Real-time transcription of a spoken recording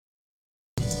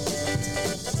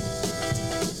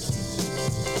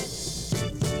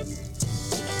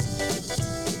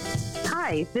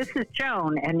Hi, this is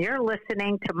Joan, and you're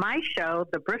listening to my show,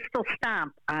 The Bristol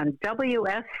Stomp, on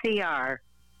WSCR.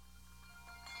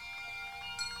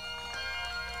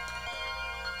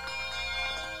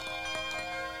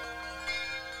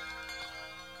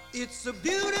 It's a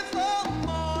beautiful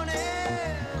morning.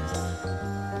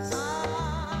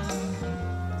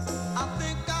 I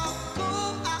think I'll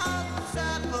go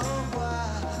outside for a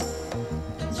while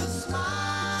and just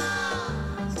smile.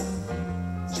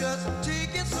 Just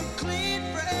taking some clean,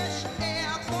 fresh air.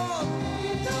 For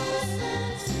no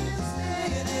sense in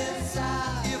staying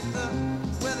inside. If the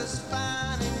weather's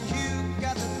fine and you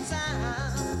got the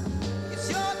time, it's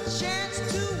your chance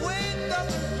to wake up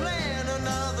and plan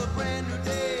another brand new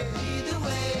day.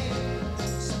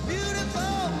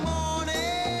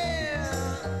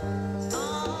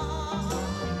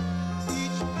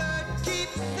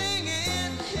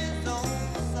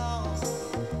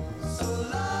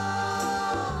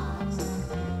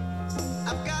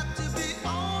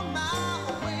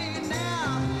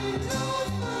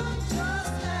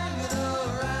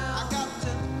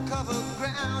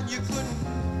 You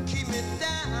couldn't keep me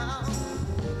down.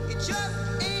 It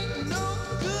just ain't no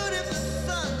good if the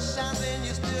sun shines and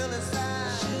you're still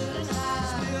inside. Still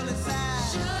inside. Still inside.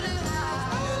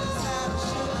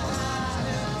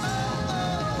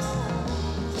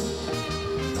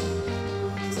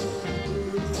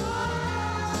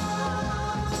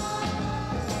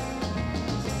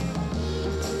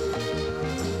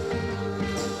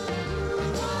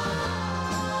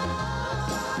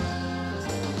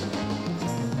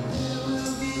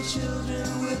 Children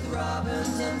with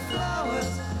robins and flowers,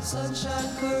 sunshine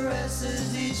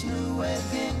caresses each new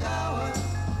waking hour.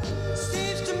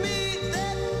 Seems to me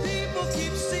that people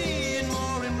keep seeing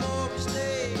more and more each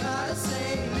day. Gotta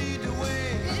say, lead the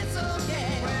way. It's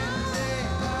okay. Brand new day.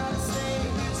 Gotta say,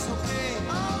 it's okay.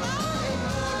 All right.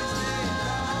 More each day.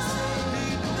 Gotta say,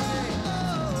 lead the way.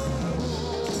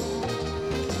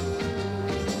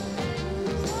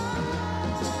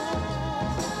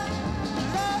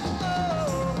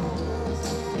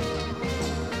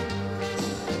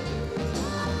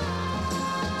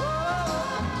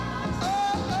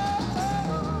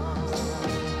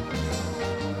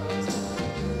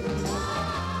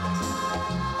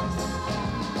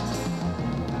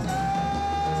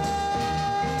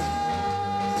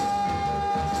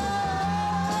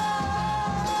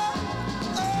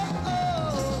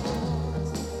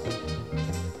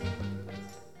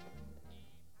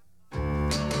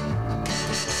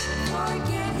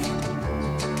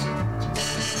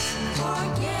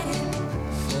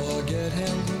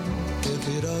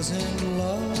 Doesn't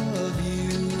love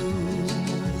you.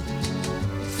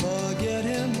 Forget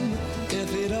him if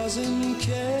he doesn't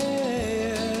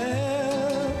care.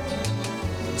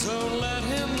 Don't let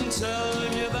him tell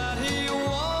you that he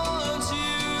wants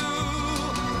you,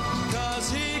 'cause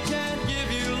he can't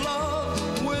give you love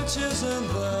which isn't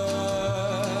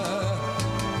there.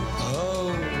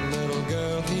 Oh, little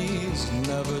girl, he's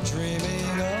never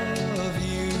dreaming of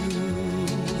you.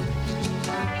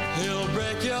 He'll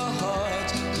break your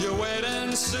heart, you wait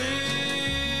and see.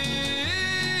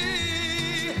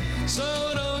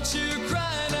 So don't you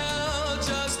cry now,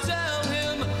 just tell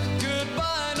him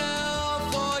goodbye now.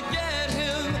 Forget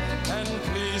him and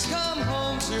please come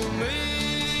home to me.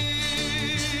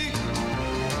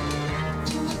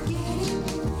 Forget him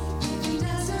if he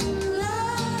doesn't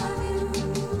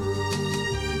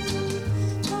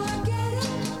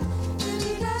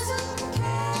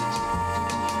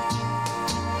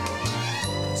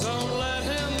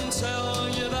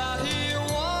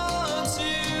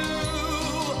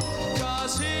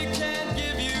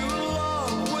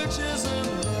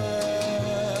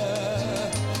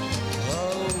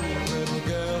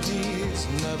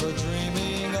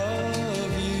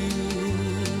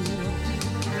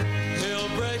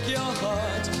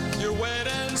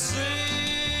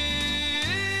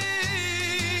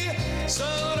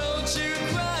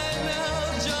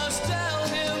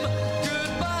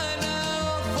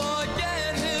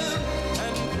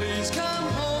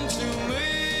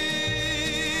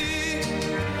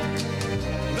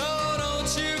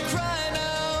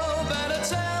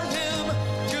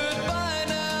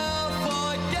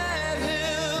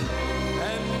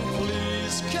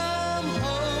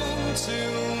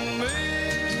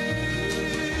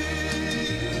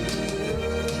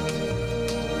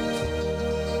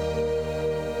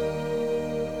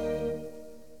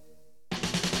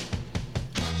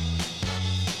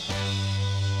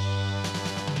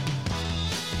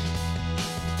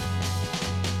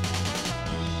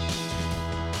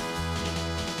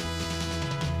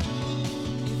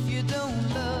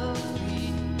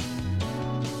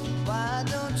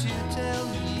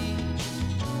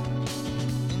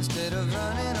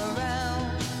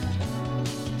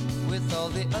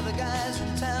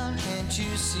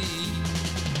you see?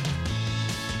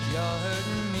 You're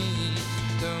hurting me,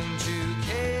 don't you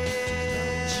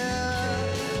care?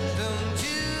 Don't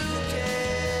you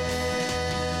care?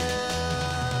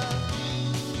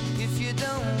 If you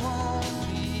don't want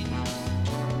me,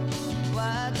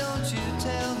 why don't you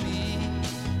tell me?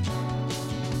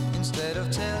 Instead of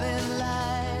telling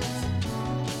lies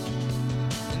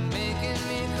and making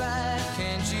me cry,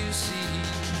 can't you see?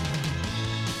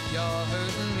 You're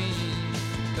hurting me,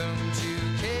 don't you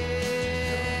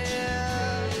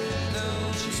care?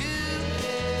 Don't you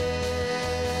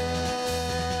care?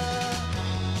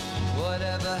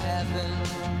 Whatever happened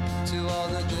to all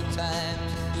the good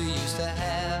times we used to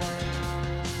have?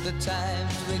 The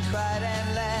times we cried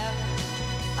and laughed.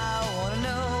 I wanna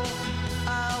know, I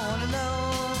wanna know.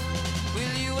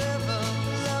 Will you ever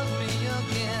love me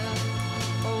again?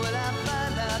 Or will I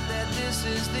find out that this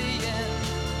is the end?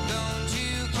 Don't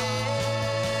you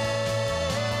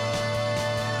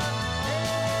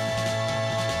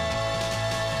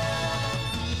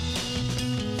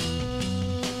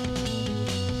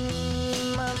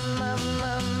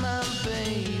my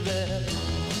baby.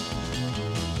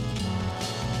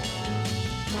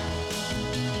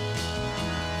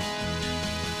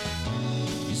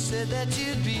 You said that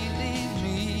you'd believe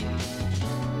me,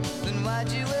 then why'd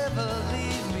you ever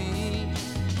leave me?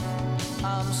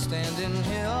 I'm standing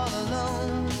here all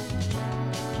alone,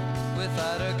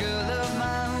 without a girl of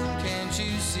my own, can't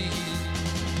you see?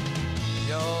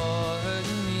 You're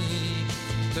hurting me,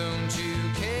 don't you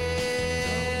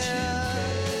care?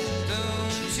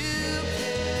 Don't you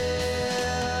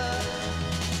care?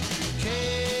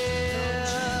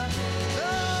 Care?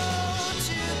 Don't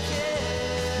you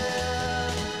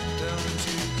care? Don't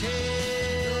you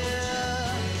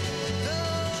care?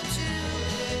 Don't you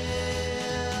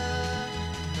care?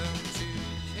 Don't you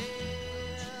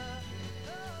care?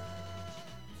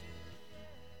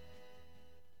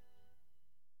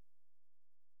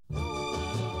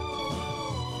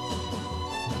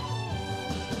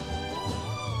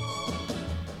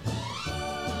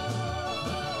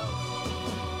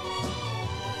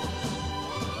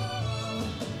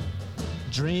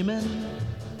 Dreaming,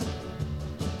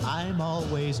 I'm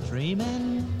always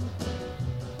dreaming.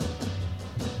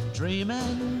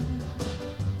 Dreaming,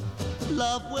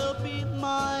 love will be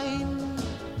mine.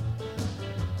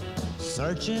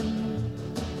 Searching,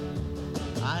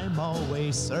 I'm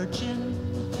always searching.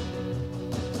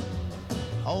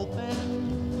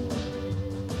 Hoping,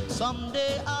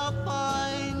 someday I'll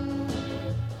find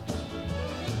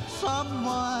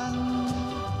someone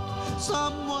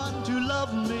to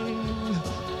love me,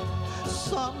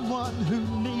 someone who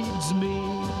needs me.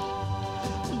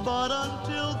 But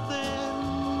until then,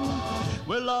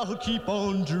 well, I'll keep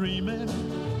on dreaming,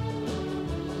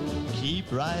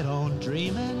 keep right on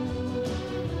dreaming,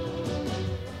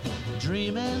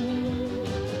 dreaming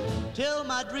till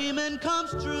my dreaming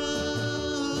comes true.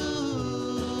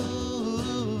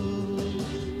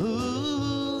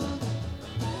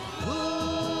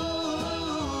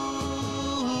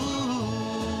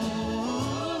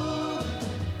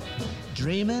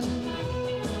 Dreaming,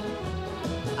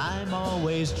 I'm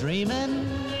always dreaming.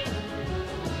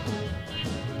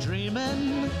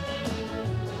 Dreaming,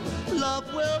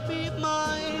 love will be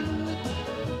mine.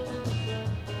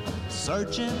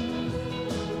 Searching,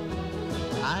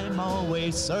 I'm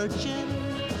always searching.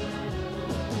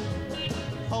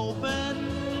 Hoping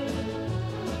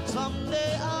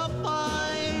someday I'll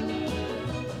find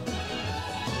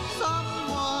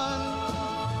someone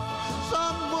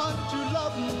to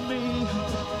love me,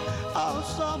 oh,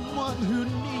 someone who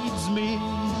needs me.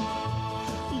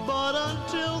 But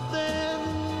until then,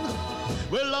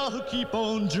 well, I'll keep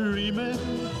on dreaming,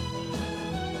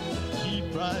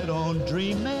 keep right on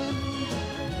dreaming,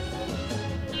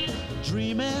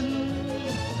 dreaming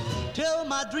till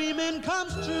my dreaming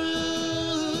comes true.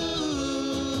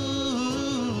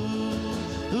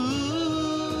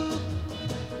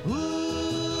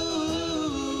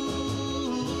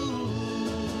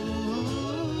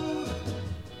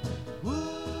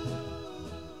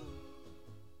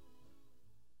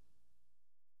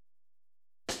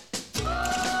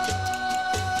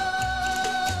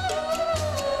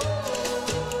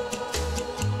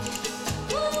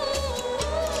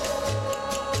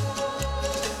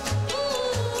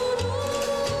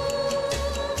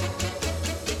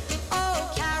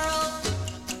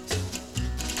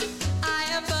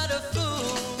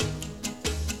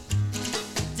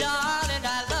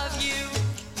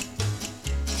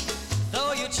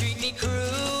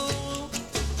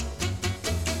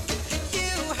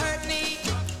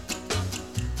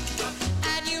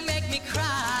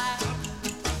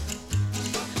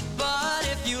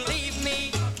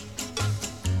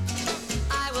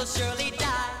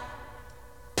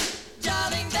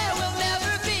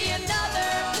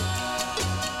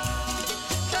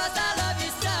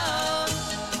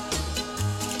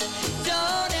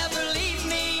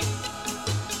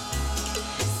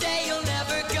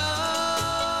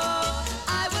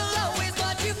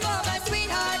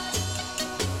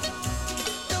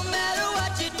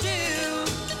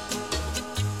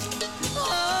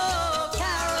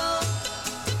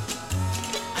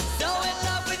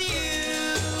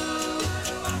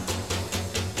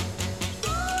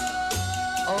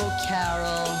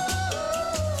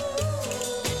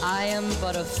 I am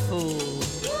but a fool.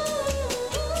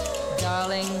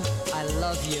 Darling, I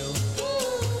love you.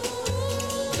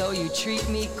 Though you treat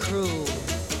me cruel,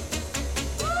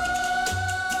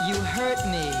 you hurt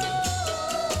me,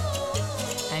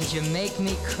 and you make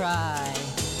me cry.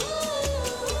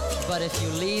 But if you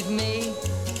leave me,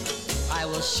 I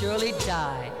will surely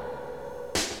die.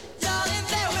 Darling,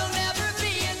 there will never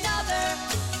be another,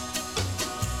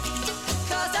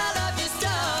 'cause I love you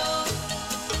so.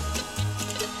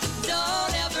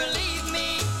 Don't ever leave me.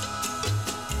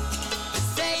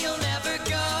 Say you'll never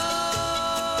go.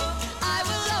 I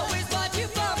will always want you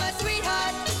for my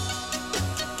sweetheart,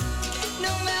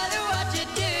 no matter what you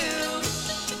do.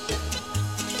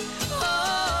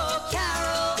 Oh,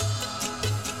 Carol,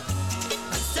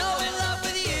 I'm so in love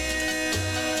with you.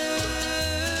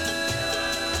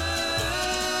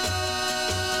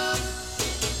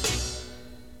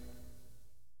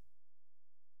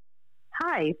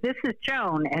 Hi, this is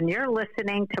Joan, and you're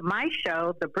listening to my show,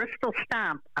 The Bristol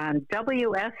Stomp, on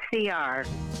WSCR.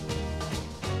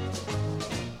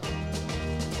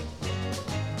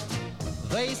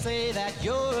 They say that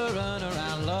you're a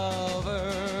runaround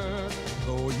lover,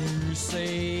 though you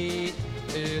say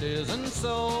it isn't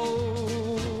so.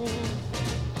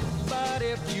 But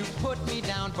if you put me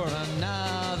down for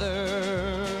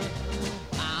another,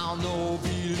 I'll know,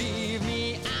 believe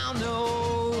me, I'll know.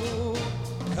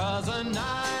 'Cause a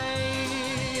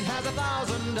night has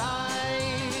 1,000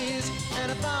 eyes,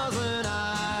 and 1,000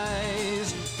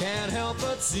 eyes can't help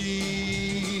but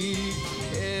see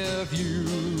if you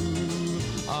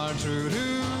are true to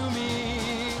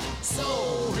me. So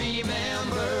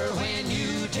remember when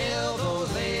you tell those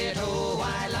little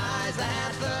white lies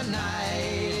that the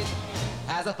night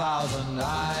has 1,000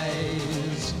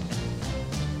 eyes.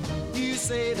 You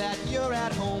say that you're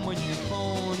at home when you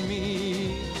phone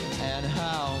me, and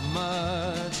how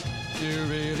much you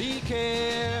really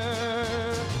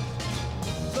care.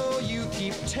 Though you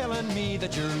keep telling me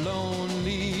that you're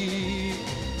lonely,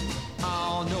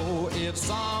 I'll know if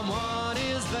someone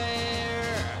is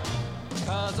there.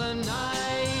 'Cause a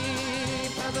night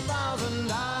has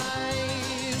 1,000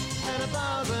 eyes, and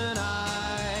 1,000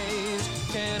 eyes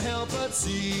can't help but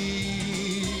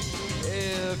see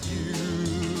if you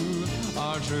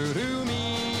are true to me.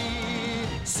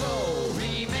 So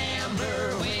remember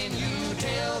when you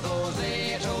tell those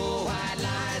little white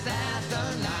lies that the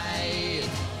night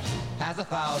has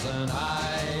 1,000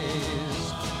 eyes.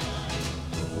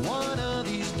 One of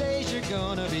these days you're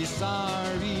gonna be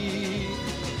sorry,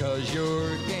 'cause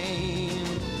your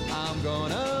game I'm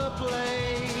gonna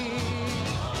play,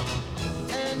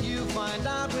 and you find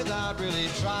out without really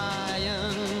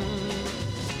trying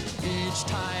each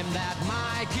time that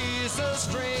my kiss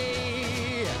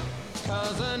astray.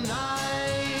 'Cause a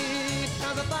night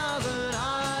has 1,000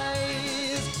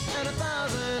 eyes, and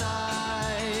 1,000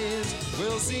 eyes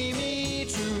will see me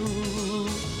true.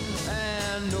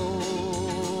 And no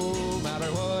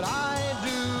matter what I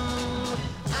do,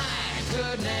 I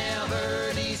could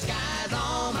never disguise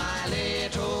all my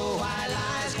little white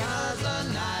lies. 'Cause the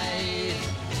night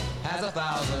has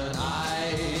 1,000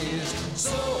 eyes.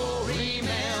 So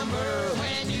remember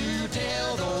when you tell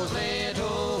those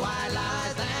little white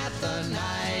lies that the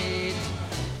night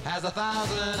has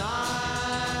 1,000 eyes.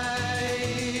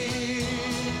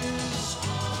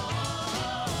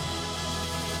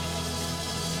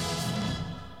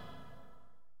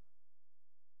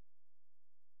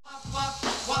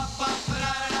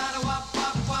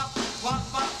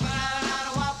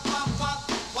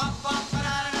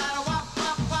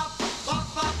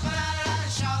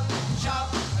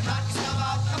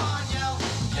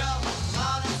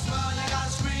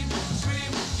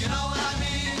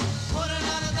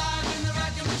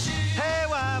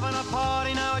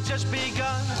 Just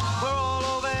begun. We're all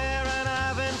over here and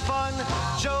having fun.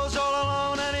 Joe's all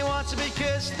alone and he wants to be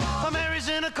kissed. But Mary's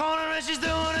in the corner and she's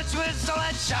doing a twist. So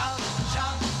let's shout,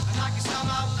 Shout and knock yourself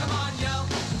out. Come on, yell,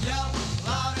 yell,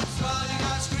 loud and swell. You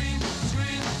gotta scream,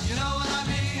 scream. You know what I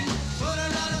mean? Put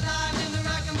another dime in the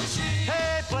wrecking machine.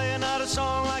 hey, play another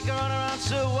song like a runaround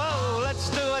Sue. Whoa, let's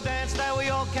do a dance that we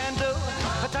all can do.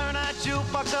 Turn that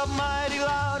jukebox up mighty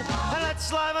loud and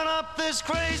let's liven up this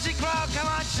crazy crowd. Come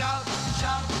on, shout,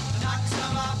 Shout and knock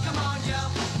yourself out. Come on, yell,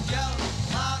 yell,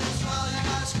 loud and swell. You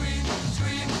gotta scream,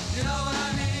 scream. You know what I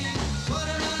mean? Put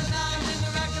another dime in the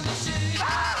wrecking machine.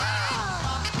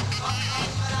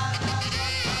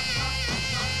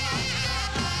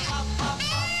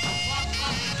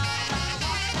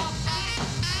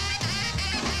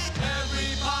 Every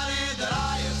party that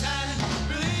I attend,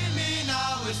 believe me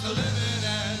now, it's the living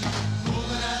end.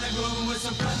 Moving and a grooving with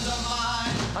some friends of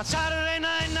mine. on Saturday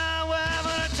night now we're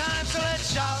having a time, so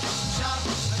let's shout.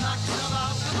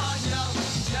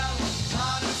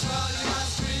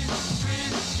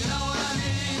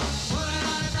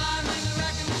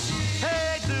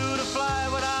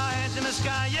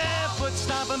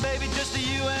 baby, just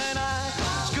you and I.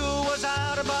 School was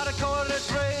out about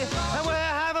 2:45, and we're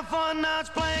having fun now, it's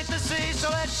plain to see. So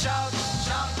let's shout,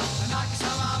 shout, and knock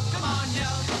yourself out. Come on,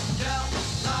 yell, yell,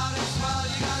 loud and swell.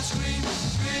 You gotta scream,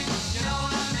 scream, you know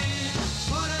what I mean.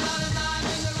 Put another dime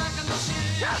in the record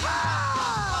machine. Yeah!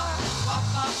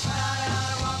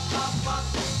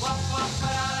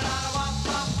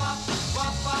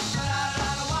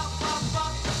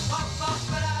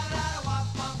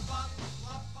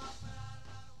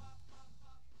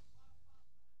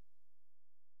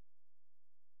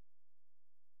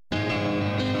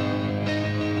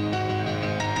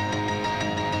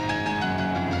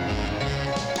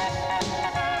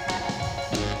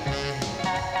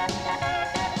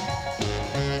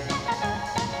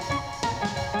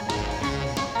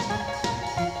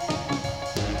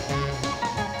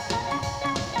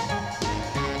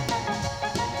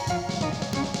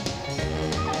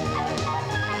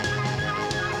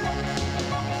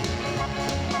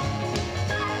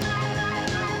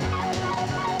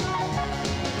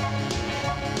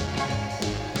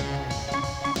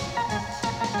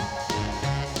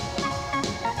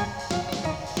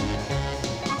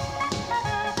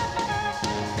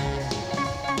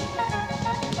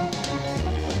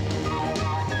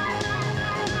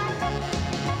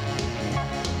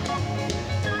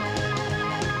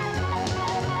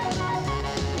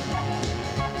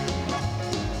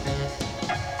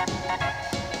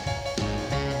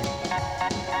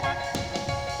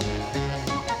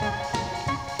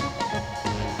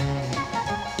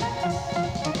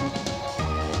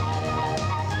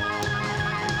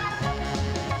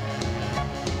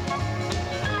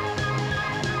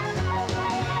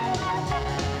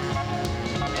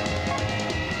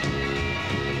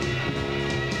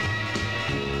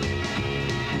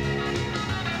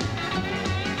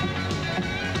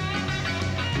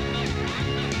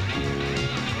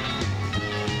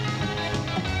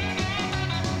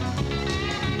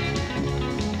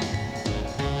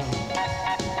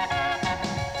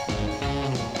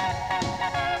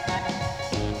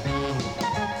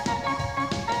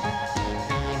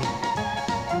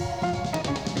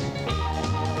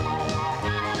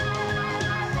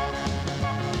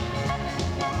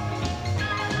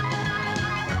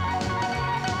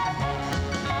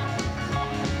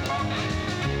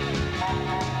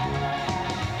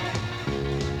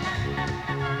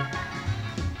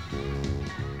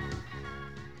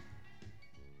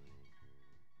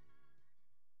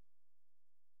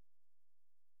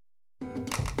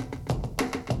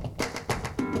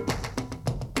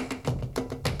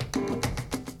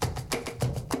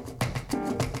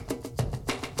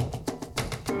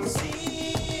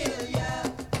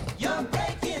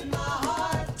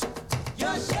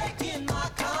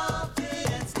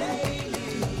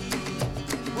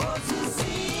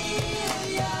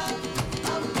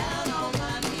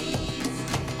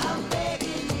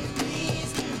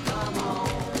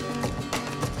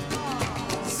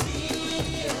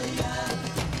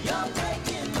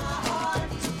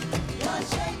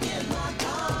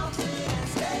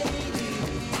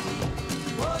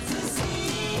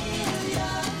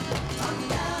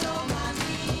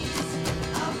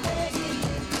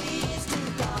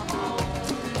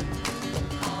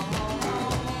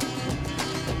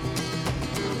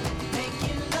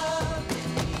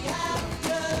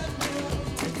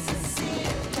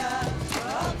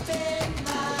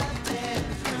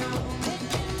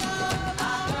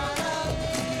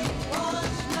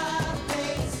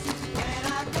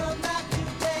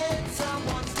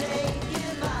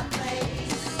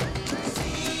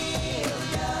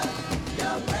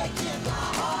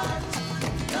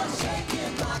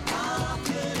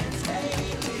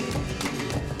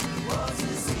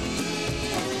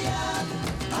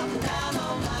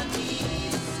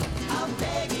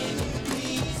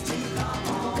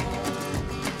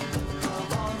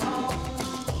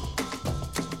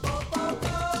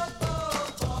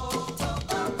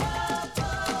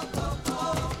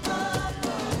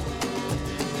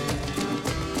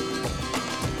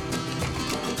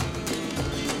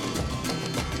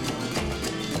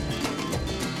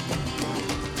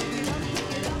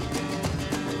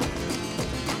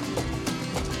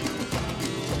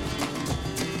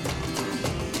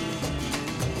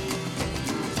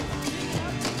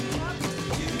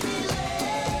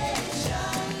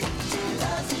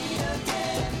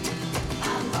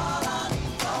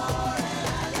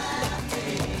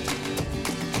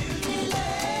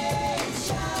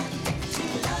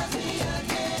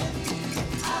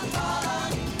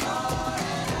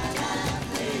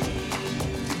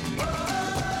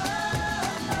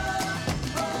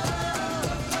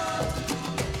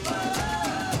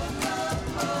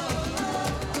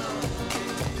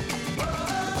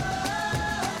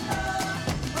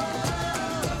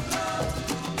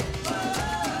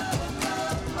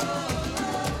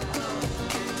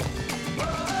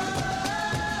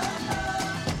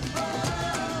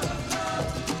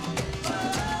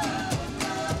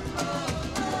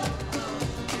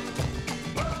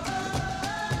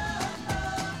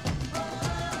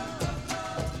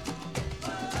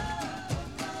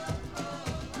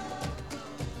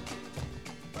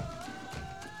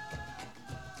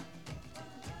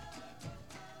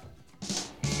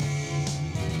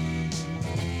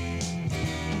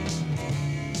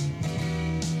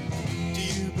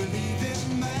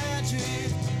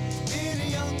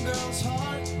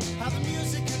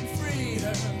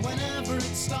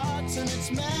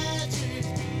 it's magic.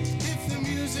 If the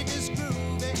music is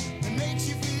groovy and makes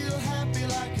you feel happy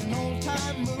like an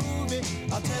old-time movie,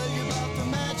 I'll tell you about the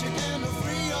magic and it'll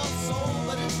free your soul.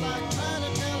 But it's like trying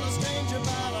to tell a stranger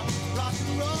about a rock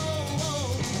and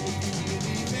roll. If you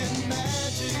believe in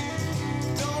magic,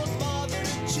 don't bother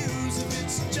to choose if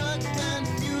it's jug band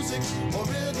music or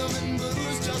rhythm and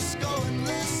blues. Just go and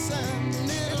listen.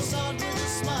 It'll start with a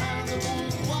smile that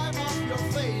won't wipe off your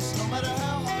face, no matter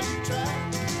how hard you try.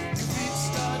 Your feet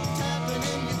start tapping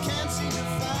and you can't seem to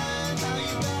find how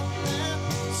you got there.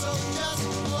 So just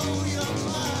blow your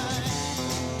mind.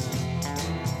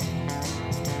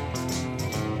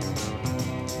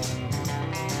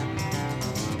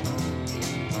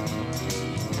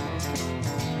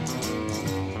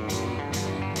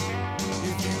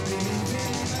 If you believe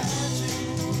in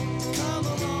magic, come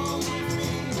along with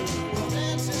me. We'll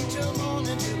dance until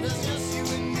morning till there's just you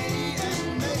and me. And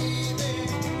maybe,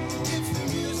 if the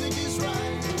music is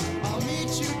right, I'll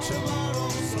meet you tomorrow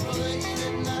so late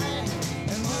at night.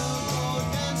 And we'll go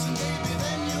dancing, baby,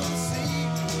 then you'll see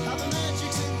how the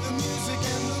magic's in the music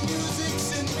and the music's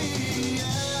in me.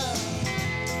 Yeah.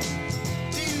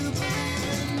 Do you believe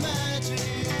in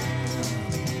magic?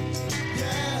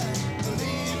 Yeah.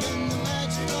 Believe in the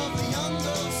magic of a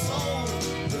younger soul.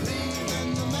 Believe in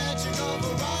the magic of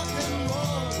a rock and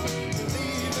roll.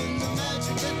 Believe in the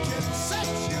magic that can set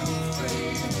you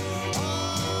free. Oh,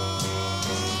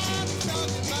 I'm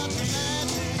talking about the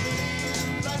magic.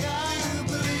 Like I do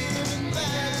believe in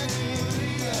magic.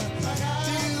 Like I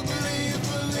do believe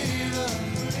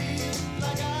it.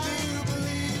 Like I do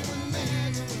believe in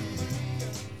magic.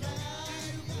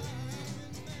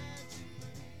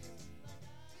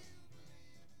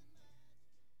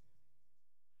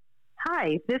 Hi,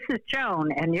 this is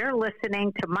Joan, and you're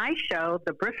listening to my show,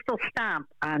 The Bristol Stomp,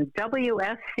 on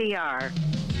WSCR.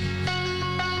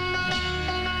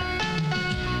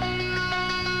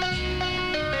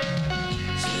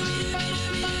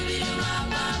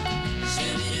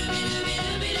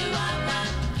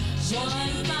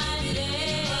 One fine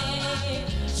day,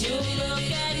 you'll look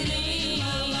at me,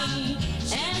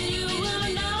 and you will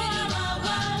know I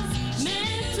was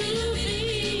meant to be.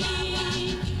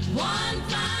 One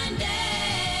fine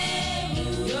day,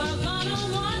 you're gonna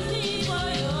want me for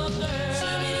your girl.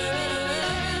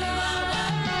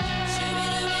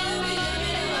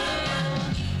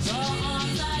 Your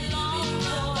arms I long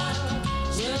for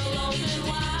will open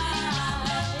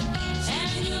wide,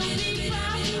 and you'll be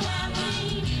proud to have me right by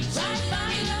your side.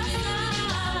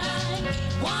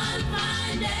 One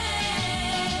fine day,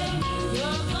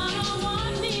 you're gonna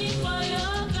want me for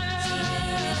your girl.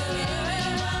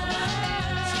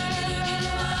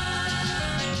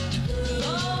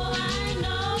 Oh, I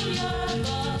know you're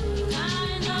the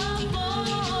kind of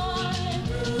boy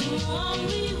who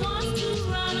only wants to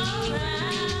run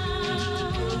around.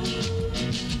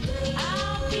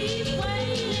 I'll keep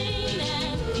waiting,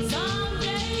 and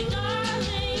someday,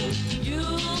 darling,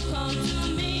 you'll come to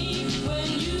me when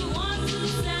you want to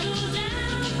settle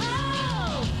down.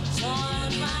 Oh,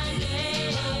 one fine day,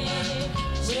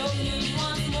 we'll meet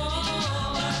once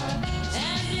more,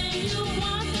 and then you'll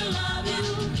want to love you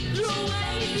the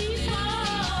way before.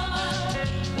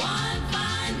 One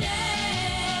fine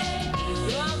day,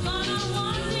 you're gonna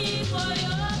want me for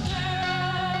your girl.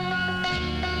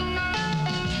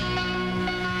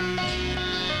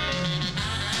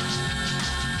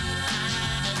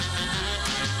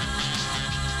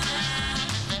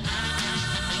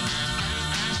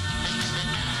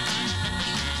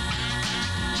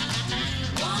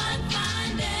 One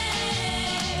fine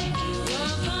day,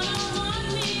 you're gonna want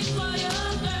me for your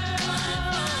girl. One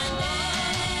fine day,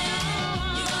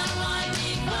 you're gonna want me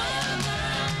for your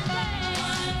girl.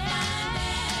 One fine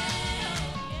day,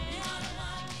 you're gonna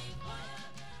want me for your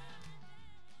girl.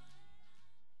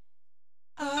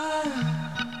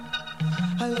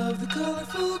 I love the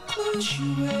colorful clothes she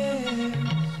wears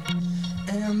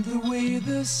and the way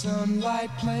the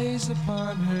sunlight plays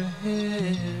upon her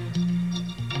hair.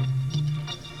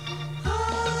 I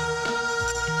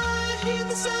hear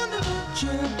the sound of a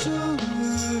gentle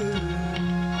word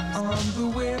on the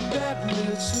wind that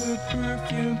lifts her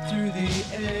perfume through the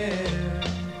air.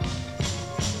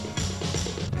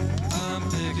 I'm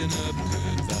picking up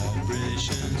good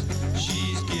vibrations.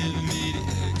 She's giving me the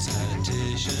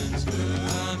excitations.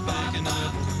 I'm picking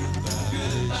up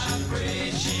good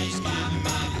vibrations. She's giving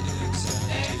me the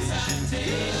excitations. I'm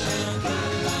picking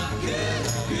up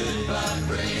good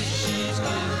vibrations. She's giving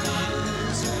me the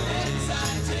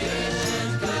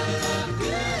excitations. Picking up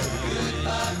good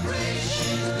vibrations.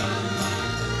 She's giving me the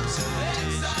excitations.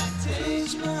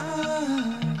 Close my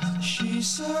eyes. She's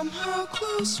somehow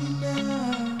closer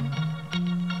now.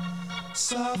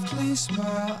 Softly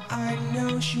smile, I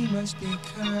know she must be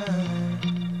kind.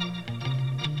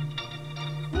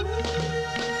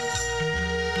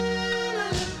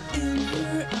 In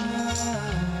her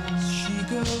eyes, she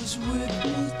goes with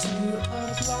me to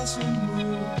a blossom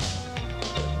room.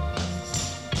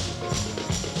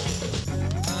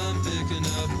 I'm picking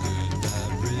up good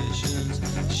vibrations.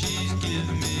 She's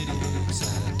giving me the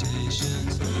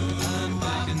excitations. I'm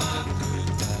picking up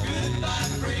good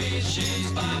vibrations. She's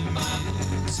giving me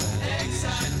the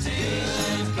excitations.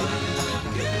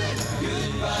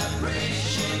 Good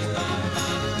vibrations.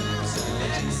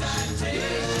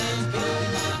 Excitations.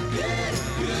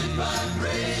 Good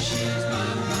vibrations.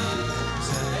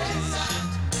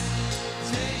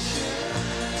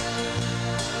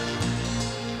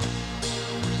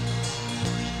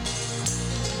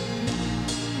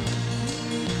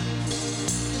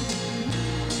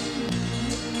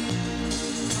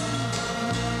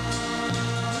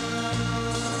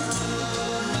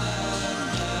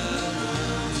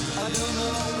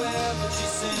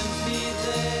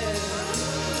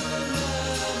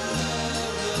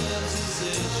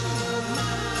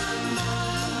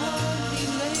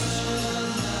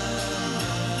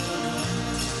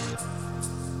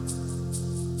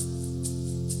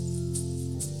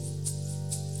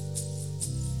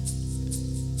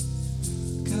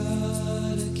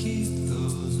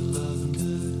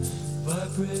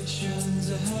 Vibrations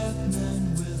are happening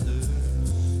with her.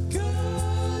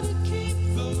 Gotta keep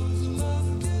those love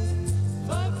good.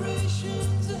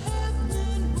 Vibrations are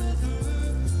happening with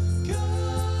her.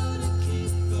 Gotta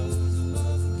keep those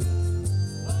love good.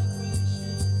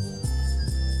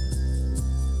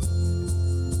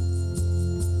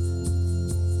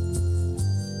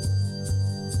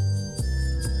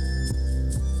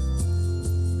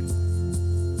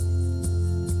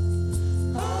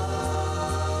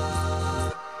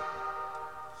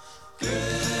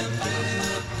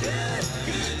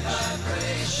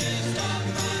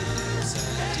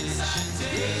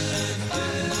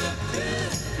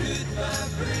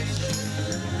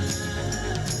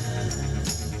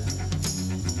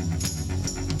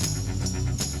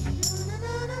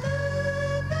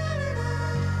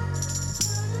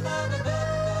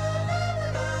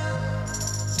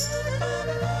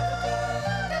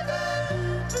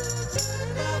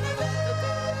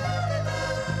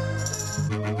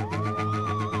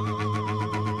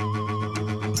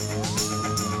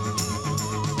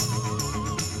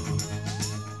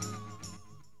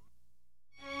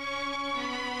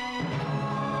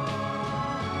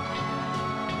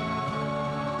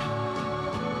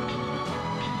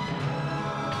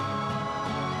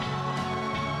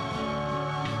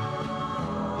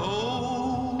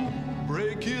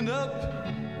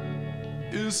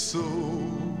 Is so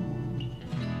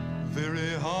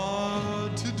very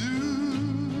hard to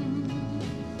do.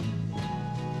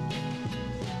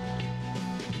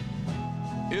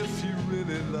 If you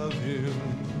really love him,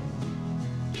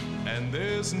 and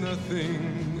there's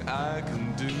nothing I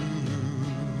can do,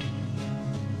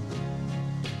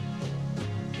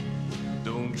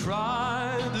 don't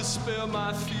try to spare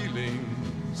my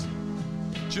feelings.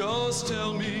 Just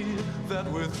tell me that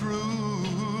we're through.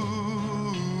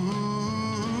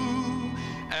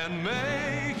 And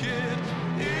make it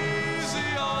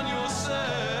easy on yourself.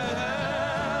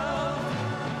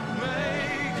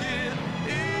 Make it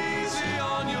easy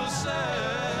on yourself.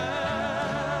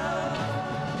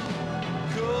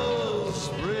 'Cause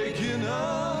breaking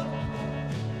up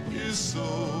is so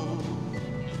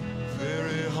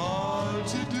very hard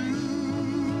to do.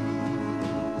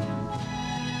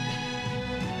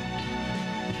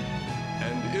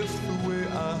 And if the way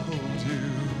I hold you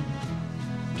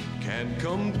can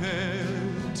compare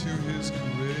to his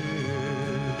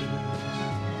caress,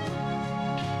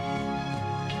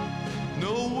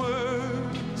 no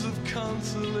words of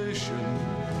consolation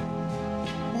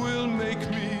will make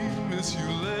me miss you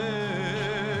less.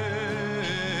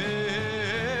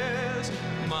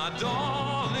 My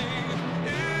darling,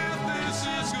 if this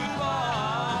is goodbye,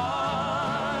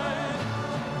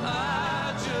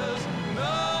 I just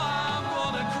know I'm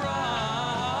gonna cry.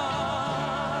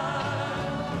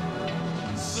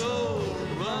 So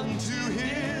run to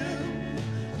him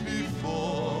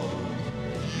before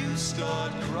you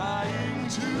start crying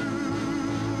too.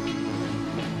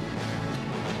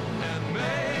 And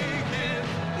make it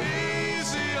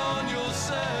easy on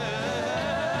yourself.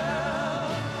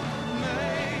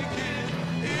 Make it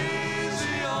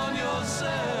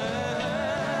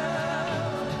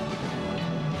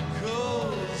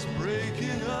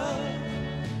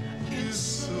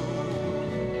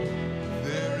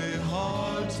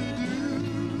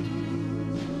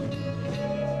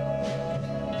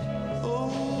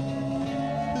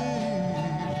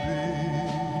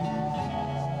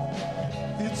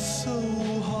so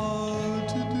hard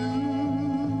to do.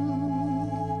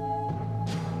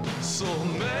 So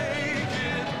make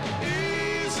it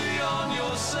easy on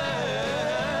yourself.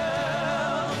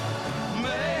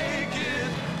 Make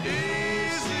it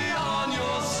easy on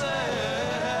yourself.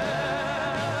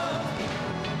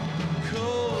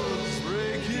 'Cause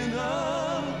breaking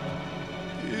up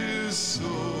is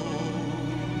so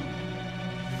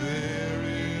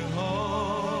very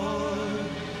hard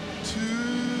to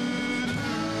do.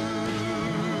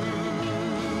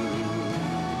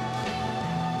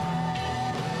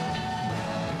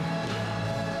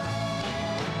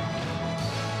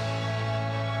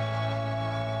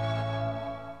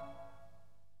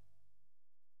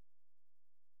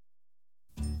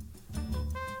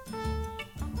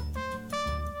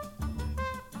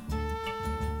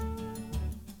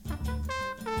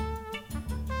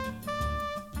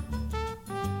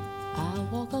 I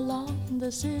walk along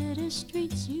the city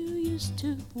streets you used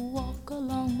to walk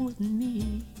along with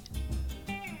me.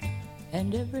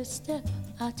 And every step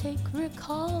I take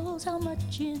recalls how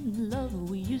much in love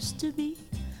we used to be.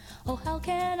 Oh, how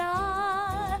can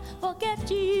I forget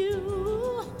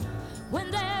you when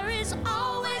there is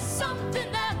always something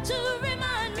there to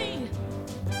remind me?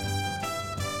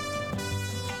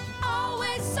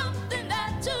 Always something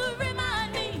there to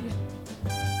remind me.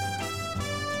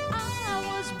 I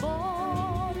was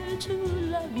born to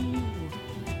love you,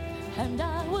 and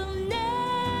I will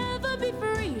never be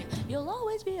free. You'll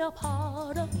always be a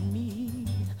part of me.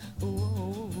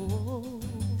 Oh.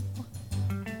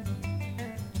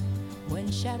 When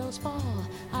shadows fall,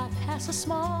 I pass a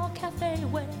small cafe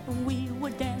where we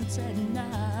would dance at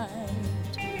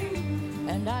night.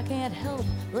 And I can't help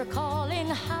recalling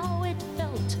how it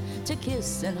felt to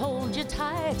kiss and hold you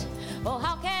tight. Oh,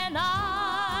 how can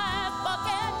I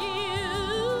forget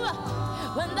you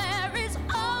when there is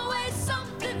always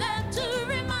something there to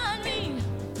remind me?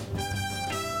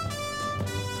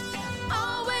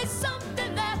 Always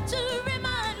something there to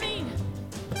remind me.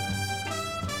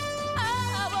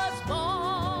 I was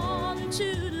born to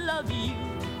love you,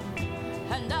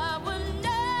 and I will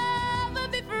never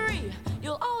be free.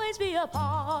 You'll always be a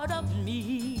part of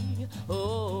me.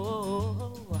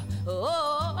 Oh, oh, oh,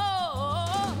 oh,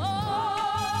 oh, oh.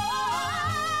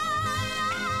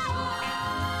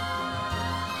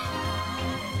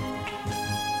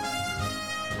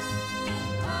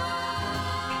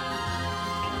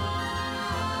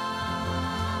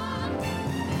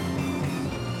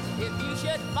 If you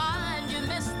should find you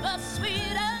miss the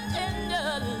sweet and tender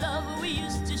love we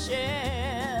used to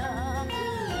share,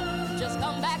 just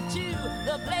come back to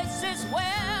the places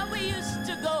where we used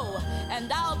to go,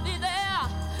 and I'll be there.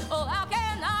 Oh, how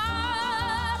can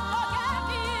I forget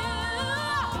you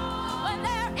when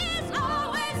there is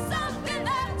always something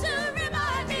there to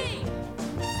remind me?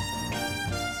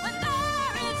 When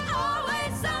there is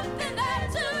always something there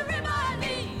to remind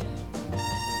me.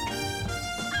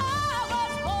 I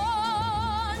was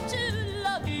born to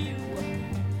love you,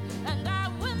 and I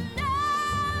will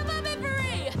never be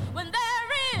free when there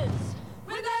is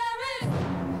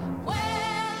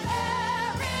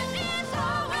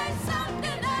always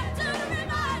something there to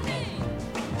remind me.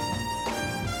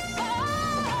 Oh,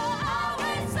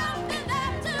 always something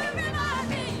there to remind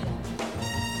me.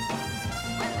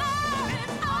 When there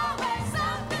is always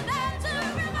something there to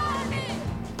remind me.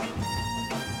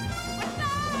 When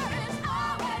there is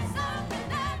always something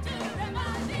there to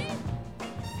remind me.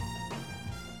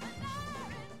 When there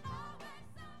is always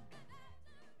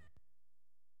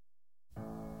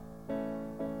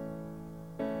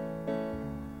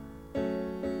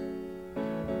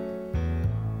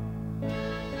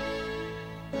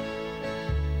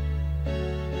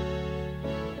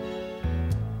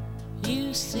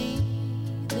You see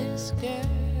this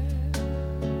girl's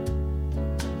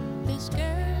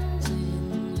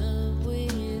in love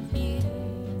with you.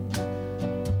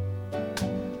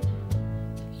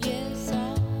 Yes,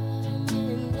 I'm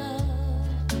in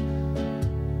love.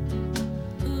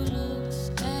 Who looks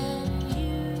at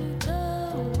you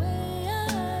the way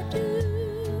I do?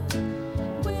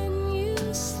 When you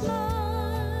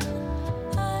smile,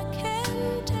 I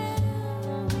can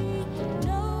tell we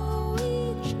know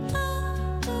each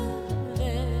other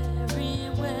very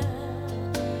well.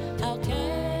 How can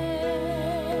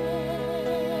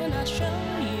I show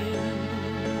you?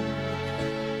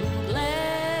 I'm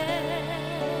glad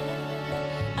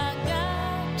I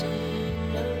got to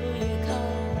know you,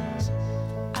 'cause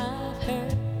I've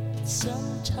heard some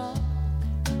talk.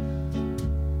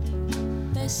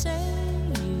 They say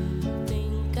you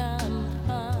think I'm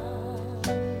fine.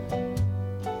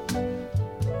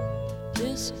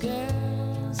 This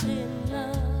girl's in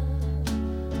love.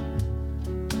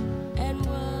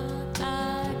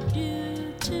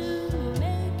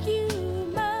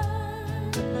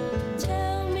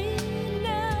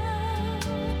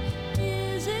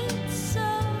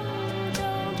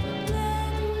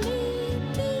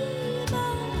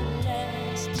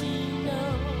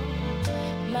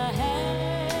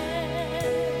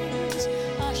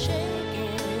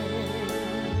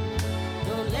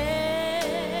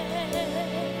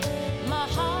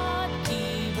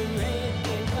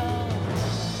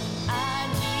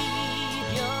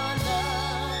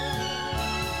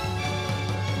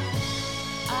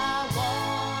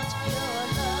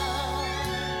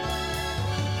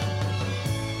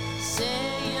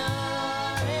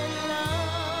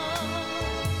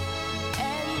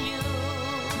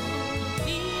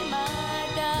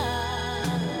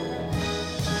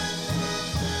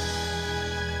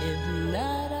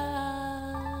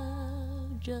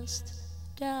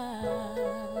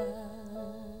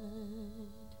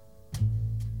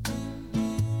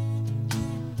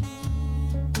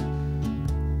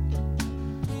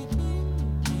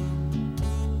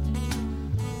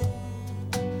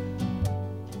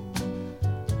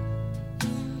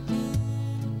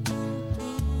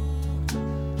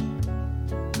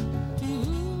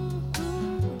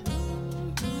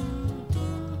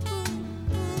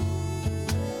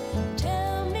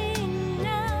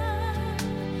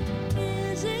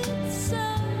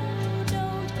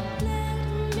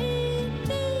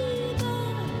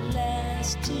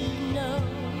 just to know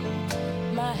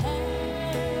my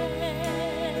hands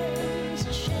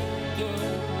are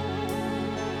shaking.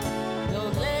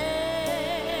 Don't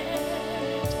let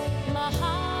my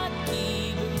heart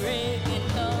keep breaking,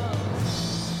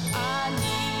 'cause I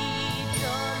need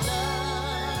your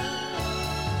love.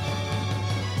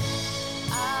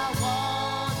 I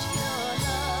want your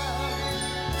love.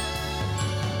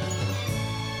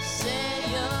 Say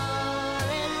you're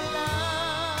in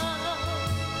love,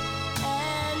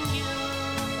 and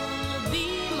you'll be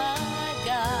my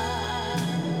guide.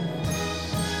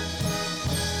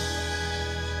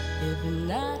 If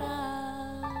not,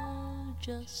 I'll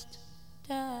just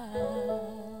die.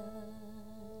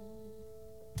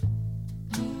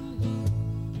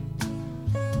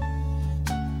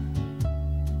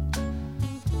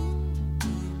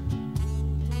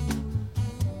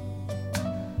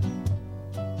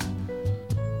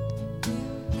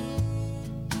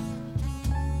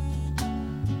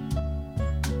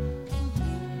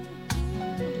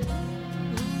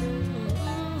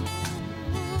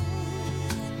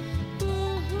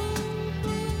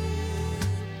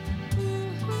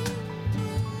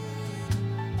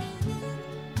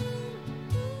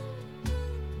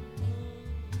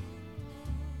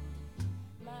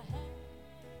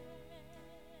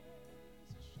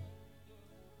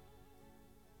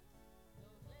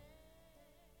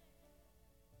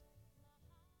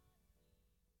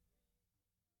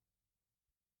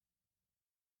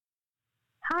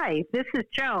 Hi, this is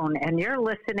Joan, and you're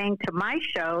listening to my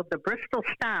show, The Bristol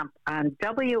Stomp, on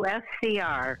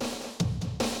WSCR.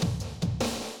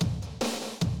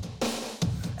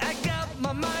 I got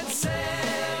my mind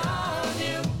set on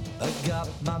you. I got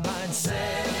my mind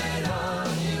set on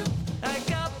you. I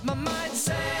got my mind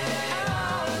set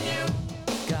on you.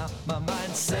 Got my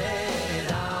mind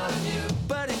set on you.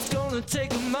 But it's gonna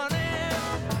take money,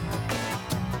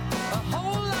 a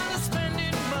whole lot of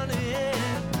spending money.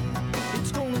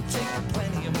 It's gonna take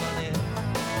plenty of money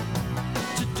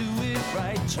to do it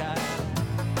right, child.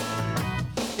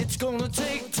 It's gonna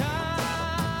take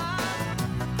time,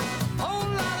 whole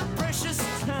lot of precious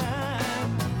time.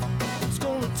 It's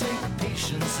gonna take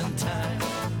patience and time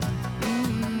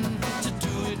to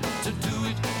do it, to do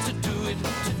it, to do it,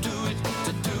 to do it,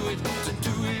 to do it, to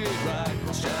do it right,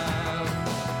 child.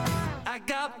 I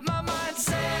got my mind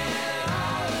set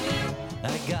on you.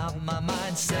 I got my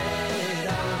mind set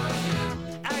on you.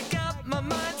 I got my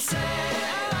mind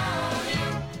set on you.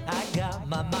 I got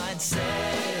my mind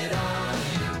set on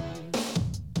you.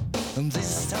 And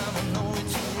this time I know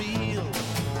it's real,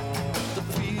 the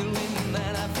feeling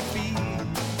that I feel.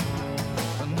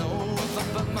 I know if I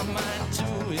put my mind to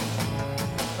it,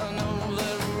 I know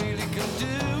that I really can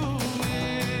do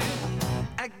it.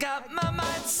 I got my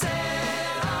mind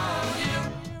set on you.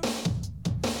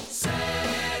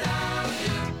 Set on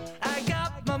you. I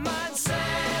got my mind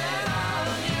set on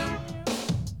you.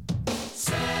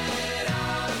 Set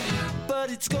on you. But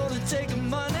it's gonna take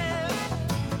money,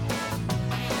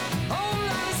 whole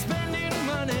lot of spending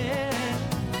money.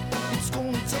 It's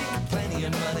gonna take plenty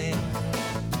of money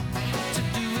to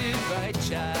do it right,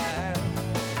 child.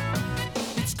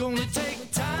 It's gonna take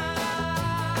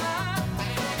time,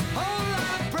 whole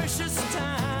lot of precious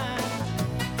time.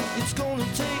 It's gonna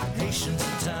take patience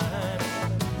and time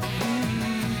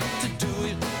to do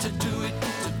it, to do it,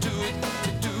 to do it,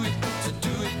 to do it, to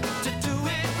do it, to do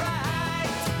it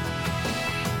right.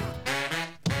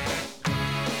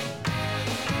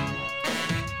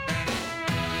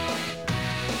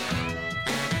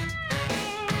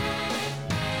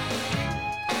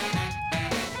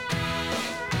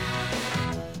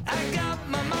 I got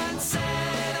my mind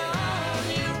set on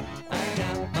you. I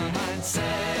got my mind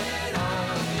set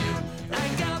on you. I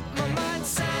got my mind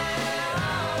set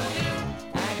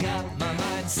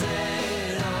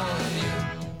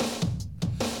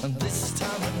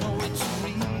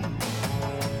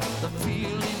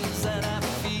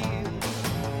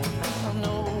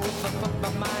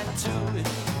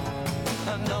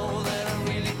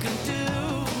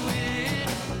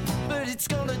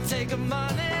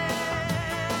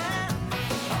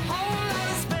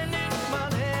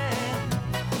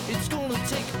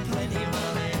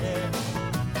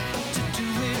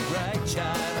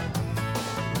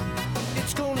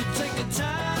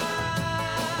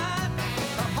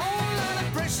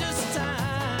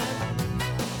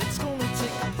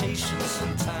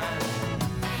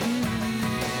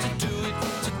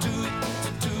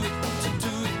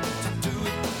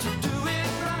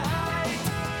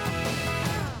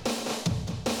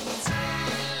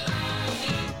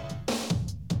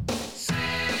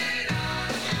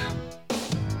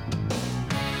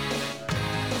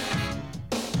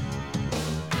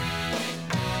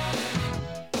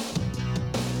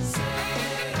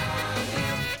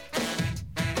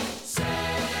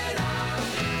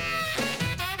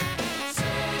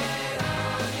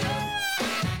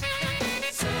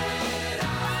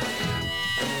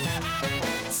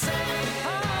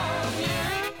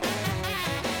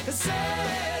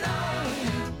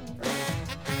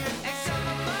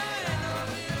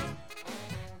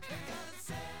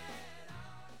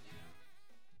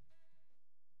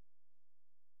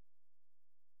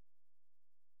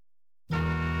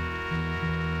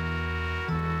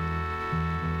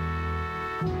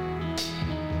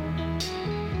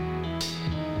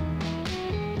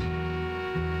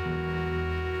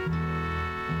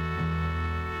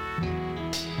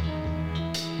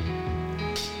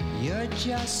You're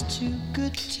just too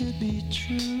good to be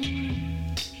true.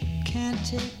 Can't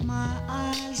take my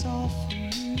eyes off of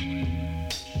you.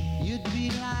 You'd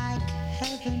be like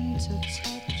heaven to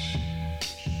touch.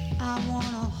 I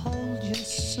wanna hold you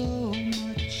so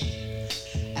much.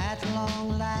 At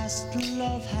long last,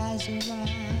 love has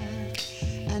arrived,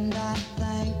 and I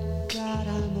thank God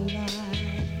I'm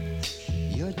alive.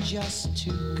 You're just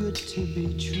too good to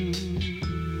be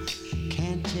true.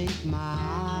 Can't take my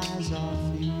eyes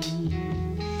off you.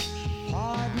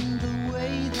 Pardon the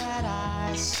way that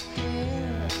I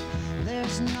stare.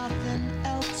 There's nothing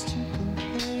else to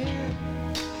compare.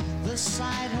 The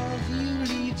sight of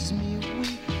you leaves me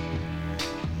weak.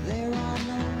 There are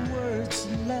no words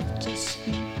left to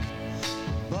speak.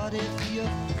 But if you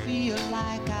feel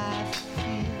like I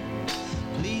feel,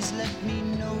 please let me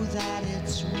know that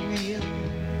it's real.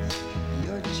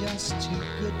 You're just too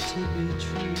good to be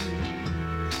true.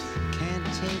 Can't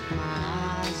take my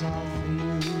eyes off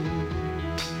you.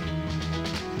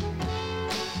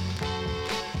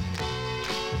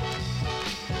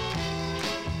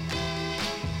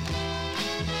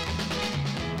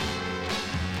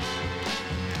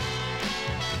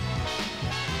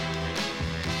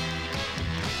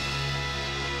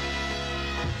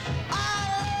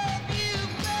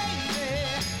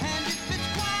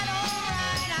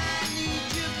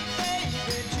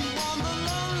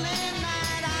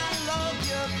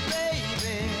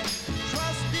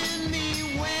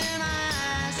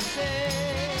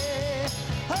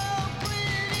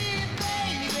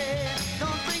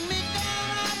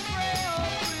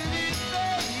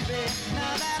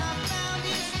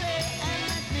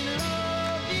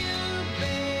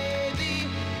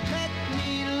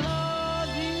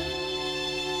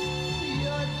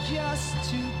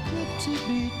 To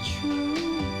be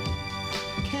true,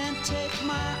 can't take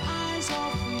my eyes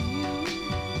off of you.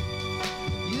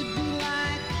 You'd be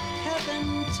like heaven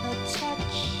to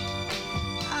touch.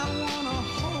 I wanna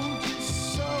hold you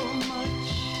so much.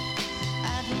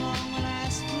 At long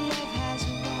last, love has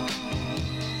arrived,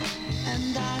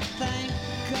 and I thank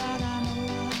God I'm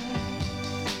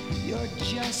alive. You're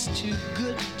just too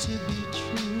good to be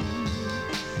true.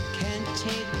 Can't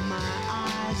take my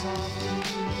eyes off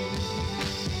you.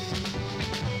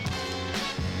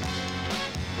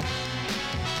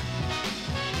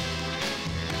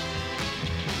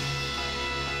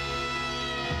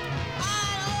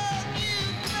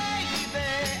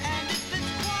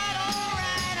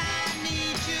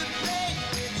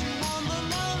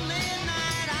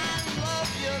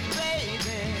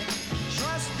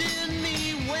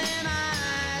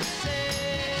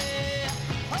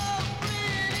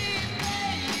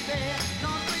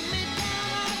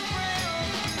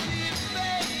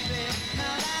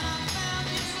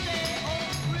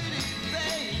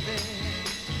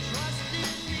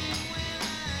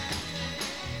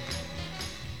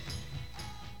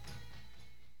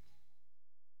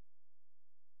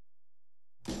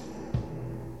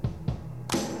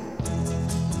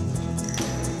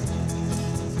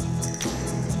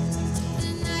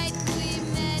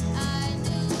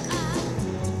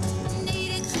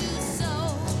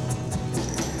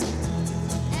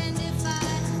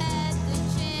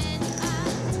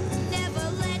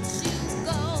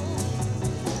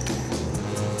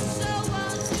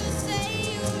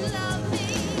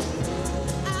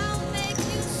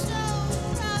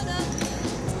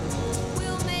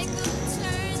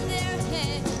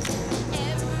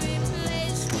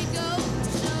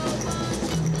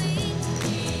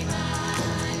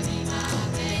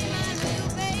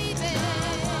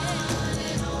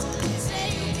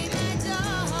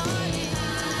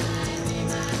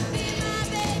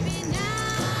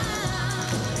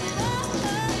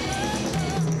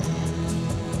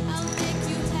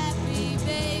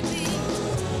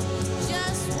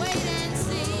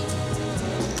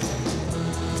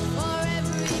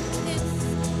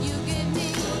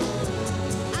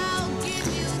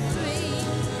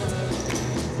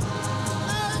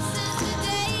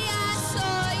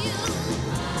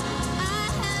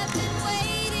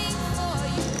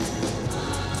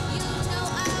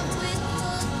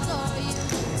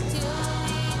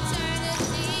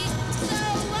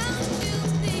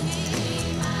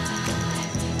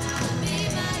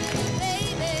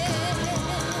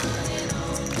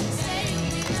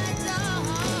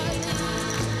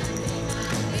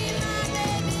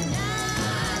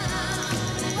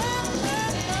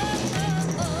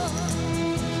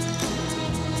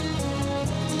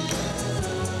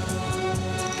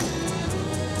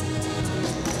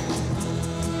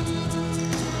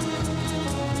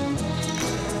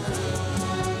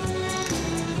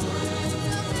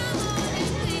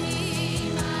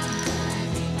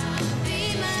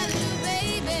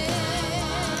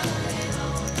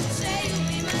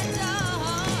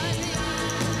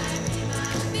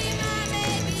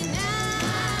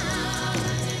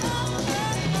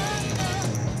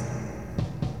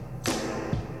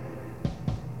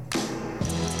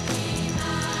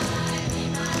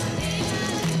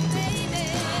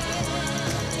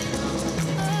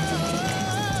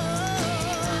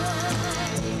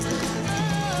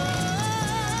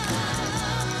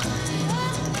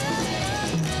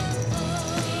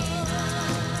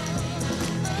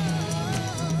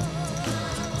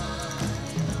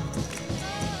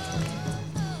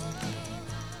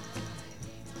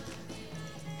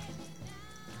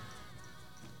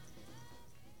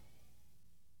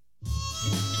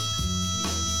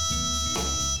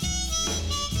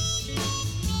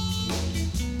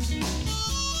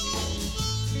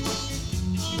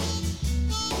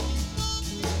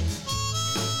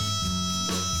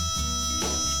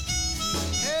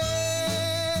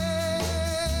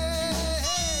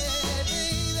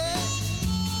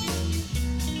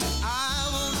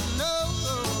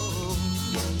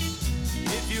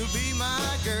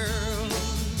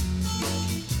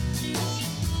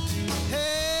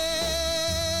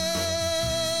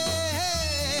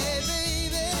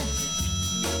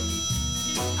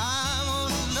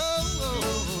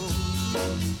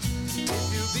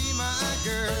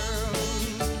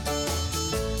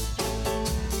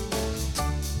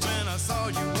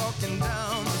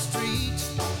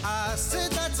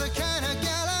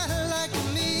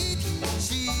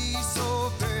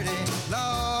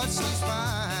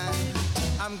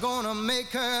 I'm gonna make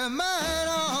her mine,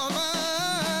 all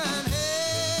mine.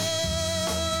 Hey,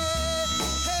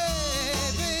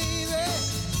 hey, baby,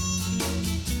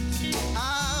 I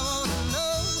wanna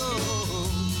know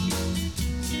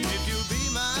if you'll be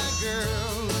my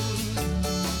girl.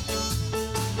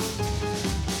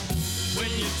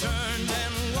 When you turned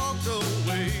and walked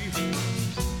away,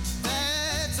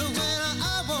 that's when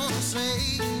I wanna say,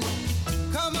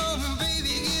 come on,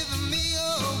 baby, give me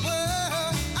your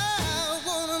word. I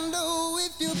wanna know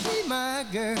if you'll be my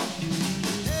girl.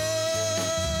 Hey,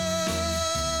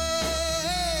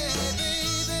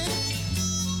 baby,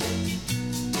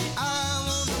 I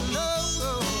wanna know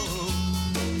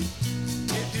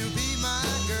if you'll be my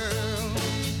girl.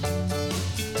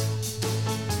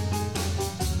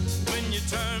 When you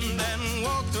turned and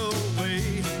walked away,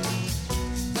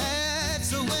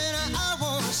 that's when I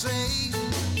wanna say,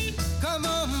 come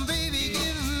on, baby,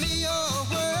 give me your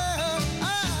word.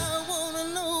 I wanna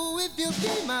know if you'll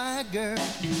be my girl.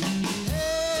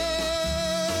 Hey,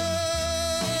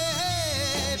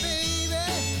 baby,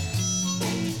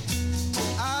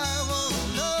 I wanna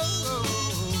know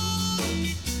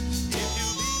if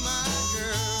you'll be my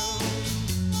girl.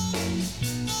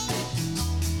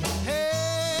 Hey,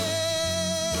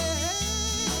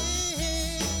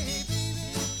 baby,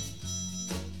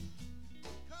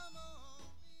 come on.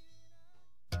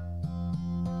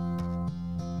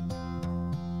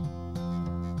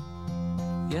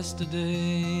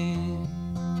 Yesterday,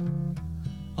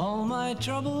 all my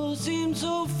troubles seem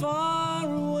so far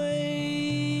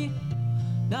away.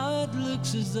 Now it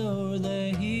looks as though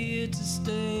they're here to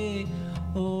stay.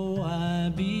 Oh, I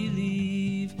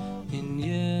believe in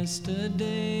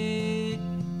yesterday.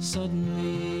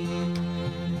 Suddenly,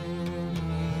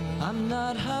 I'm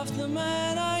not half the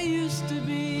man I used to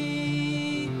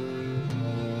be.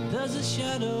 There's a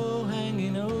shadow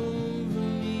hanging over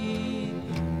me.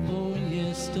 Oh,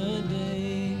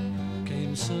 yesterday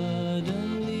came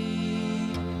suddenly.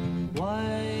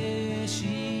 Why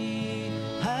she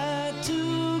had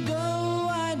to go,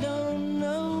 I don't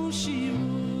know. She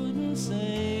wouldn't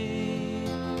say.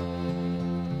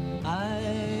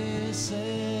 I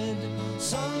said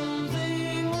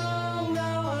something wrong.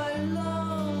 Now I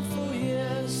long for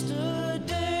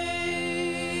yesterday.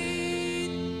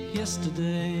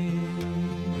 Yesterday,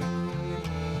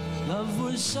 love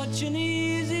was such an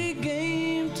easy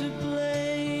game to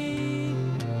play.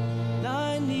 Now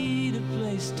I need a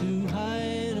place to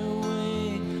hide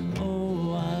away.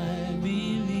 Oh, I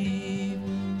believe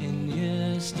in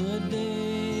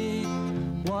yesterday.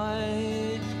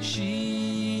 Why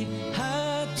she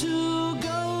had to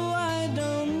go, I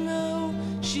don't know.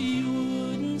 She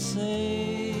wouldn't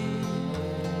say.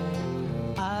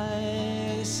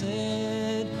 I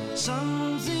said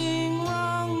something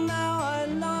wrong. Now I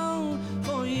long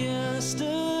for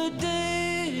yesterday.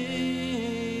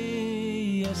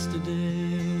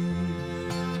 Yesterday,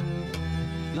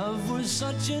 love was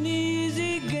such an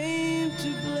easy game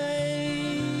to play.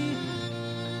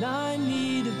 Now I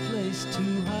need a place to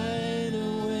hide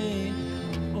away.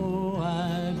 Oh,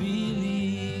 I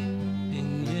believe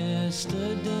in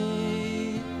yesterday.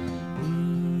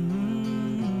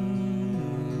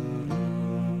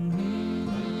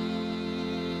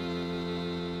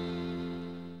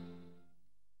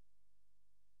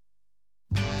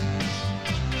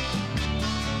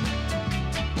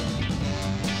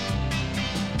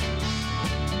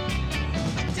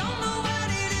 Don't know what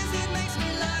it is that makes me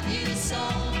love you so.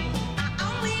 I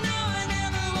only know I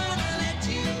never wanna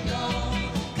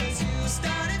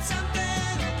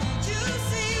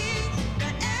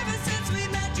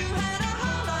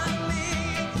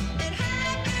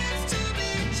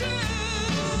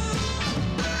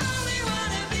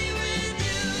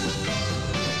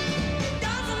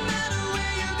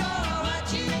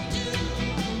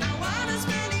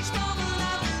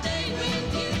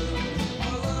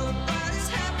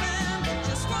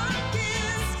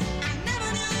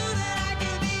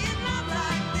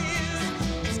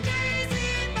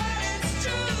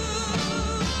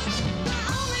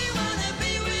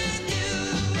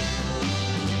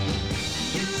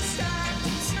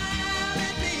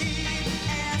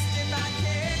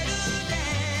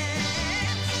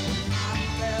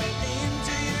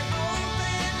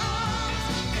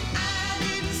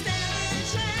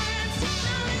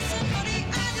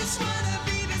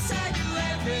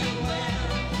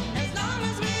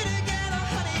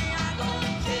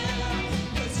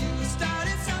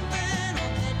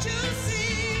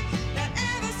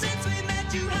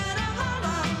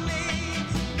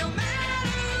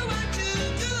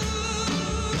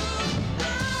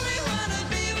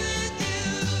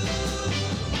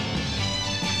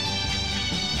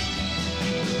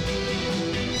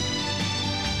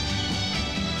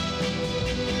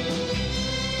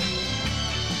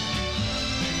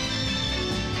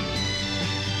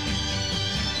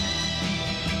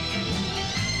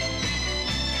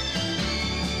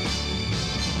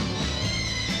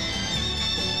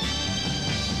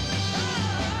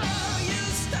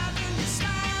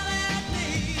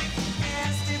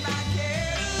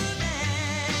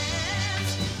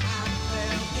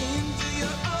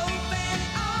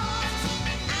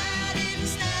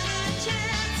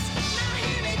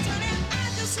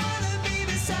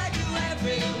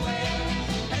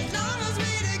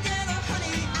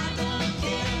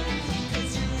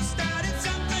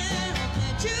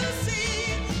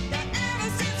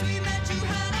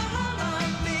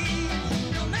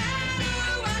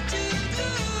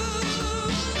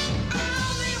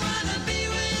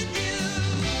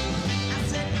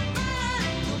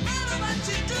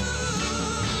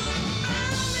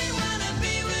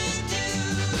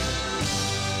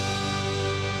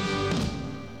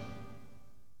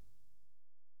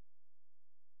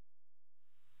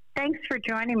thanks for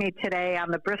joining me today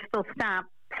on the Bristol Stomp.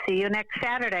 See you next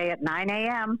Saturday at 9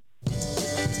 a.m.